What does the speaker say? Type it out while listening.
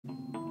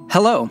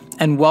Hello,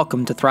 and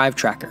welcome to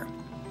ThriveTracker.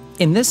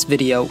 In this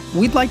video,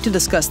 we'd like to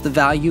discuss the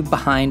value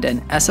behind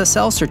an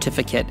SSL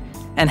certificate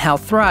and how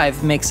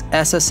Thrive makes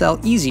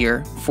SSL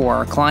easier for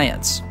our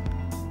clients.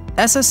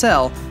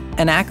 SSL,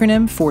 an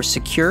acronym for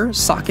Secure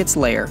Sockets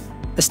Layer,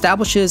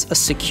 establishes a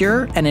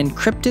secure and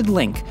encrypted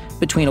link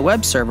between a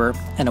web server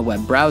and a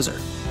web browser.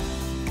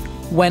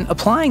 When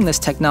applying this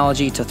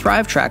technology to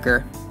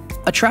ThriveTracker,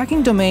 a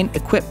tracking domain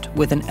equipped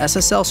with an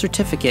SSL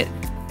certificate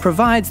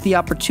provides the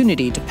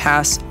opportunity to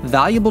pass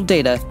valuable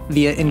data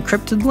via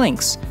encrypted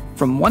links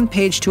from one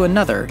page to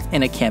another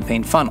in a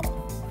campaign funnel.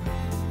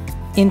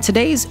 In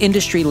today's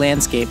industry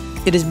landscape,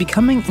 it is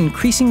becoming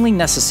increasingly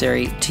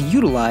necessary to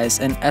utilize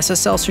an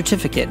SSL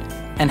certificate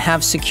and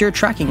have secure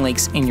tracking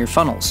links in your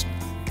funnels.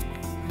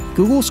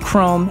 Google's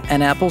Chrome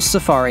and Apple's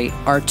Safari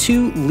are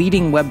two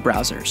leading web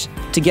browsers,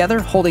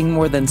 together holding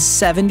more than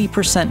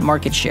 70%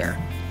 market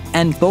share,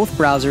 and both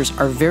browsers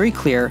are very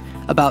clear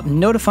about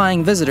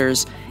notifying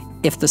visitors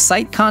if the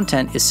site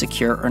content is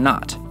secure or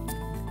not.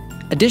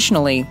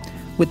 Additionally,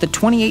 with the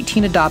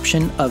 2018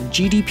 adoption of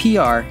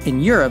GDPR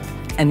in Europe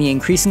and the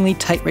increasingly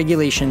tight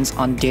regulations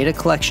on data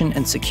collection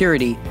and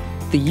security,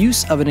 the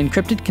use of an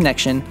encrypted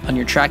connection on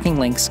your tracking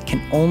links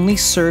can only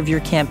serve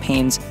your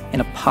campaigns in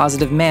a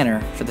positive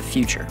manner for the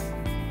future.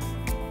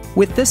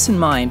 With this in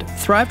mind,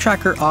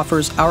 ThriveTracker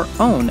offers our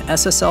own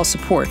SSL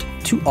support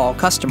to all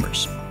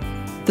customers.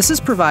 This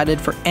is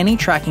provided for any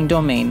tracking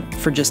domain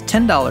for just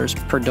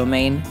 $10 per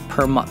domain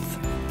per month.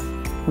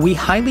 We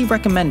highly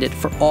recommend it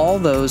for all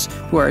those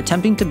who are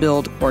attempting to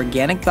build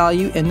organic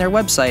value in their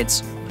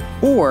websites,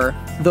 or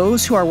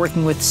those who are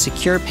working with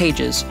secure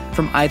pages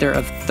from either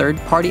of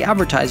third-party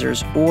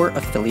advertisers or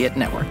affiliate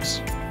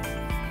networks.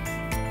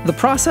 The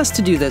process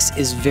to do this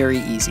is very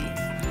easy.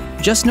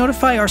 Just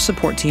notify our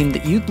support team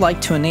that you'd like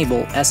to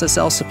enable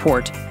SSL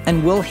support,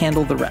 and we'll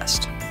handle the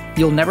rest.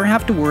 You'll never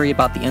have to worry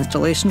about the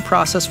installation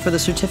process for the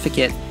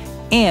certificate,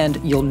 and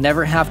you'll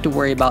never have to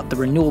worry about the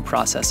renewal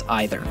process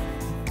either.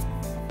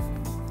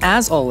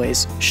 As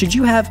always, should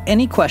you have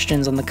any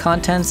questions on the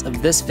contents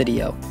of this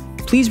video,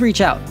 please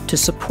reach out to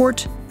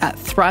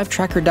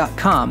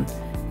support@thrivetracker.com,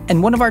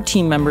 and one of our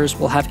team members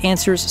will have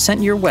answers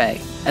sent your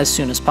way as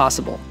soon as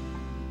possible.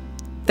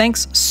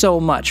 Thanks so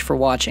much for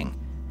watching.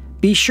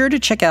 Be sure to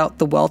check out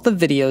the wealth of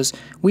videos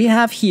we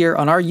have here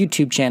on our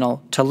YouTube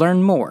channel to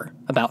learn more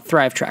about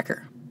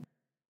ThriveTracker.